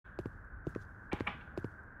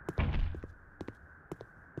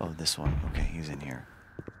Oh, this one. Okay, he's in here.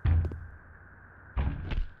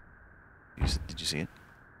 Did you see it?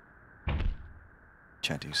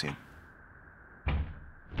 Chat, do you see it?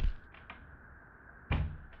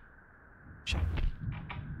 Chat.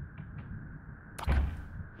 Fuck.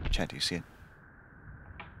 Chat, do you see it?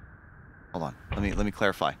 Hold on. Let me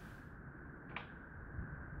clarify.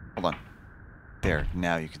 Hold on. There.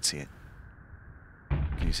 Now you can see it.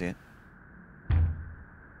 Can you see it?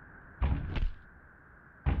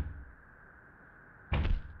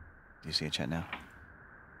 Do you see it, chat, now?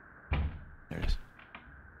 There it is.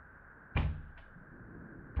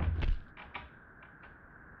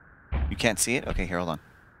 You can't see it? Okay, here, hold on.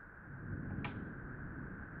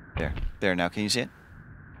 There. There, now can you see it?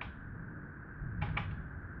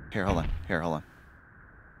 Here, hold on. Here, hold on.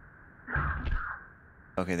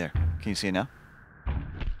 Okay, there. Can you see it now?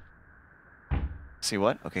 See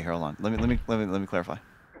what? Okay, here, hold on. Let me clarify.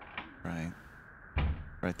 Right.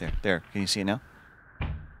 Right there. There. Can you see it now?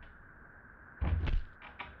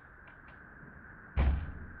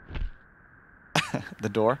 The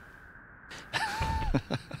door?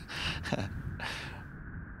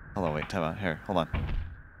 Hold on, wait, time out. Here, hold on.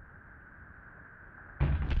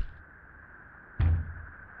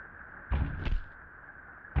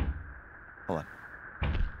 Hold on.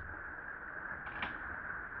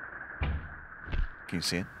 Can you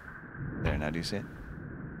see it? There, now do you see it?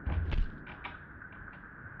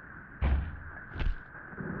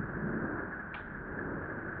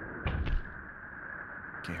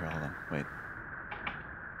 Okay, here, hold on, wait.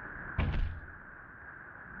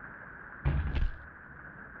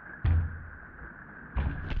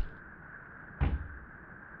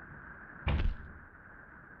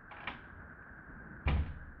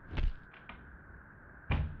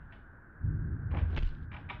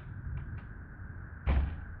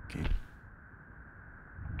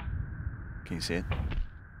 Can you see it?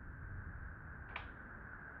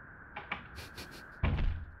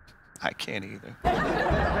 I can't either.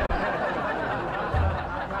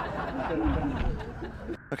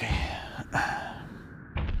 Okay.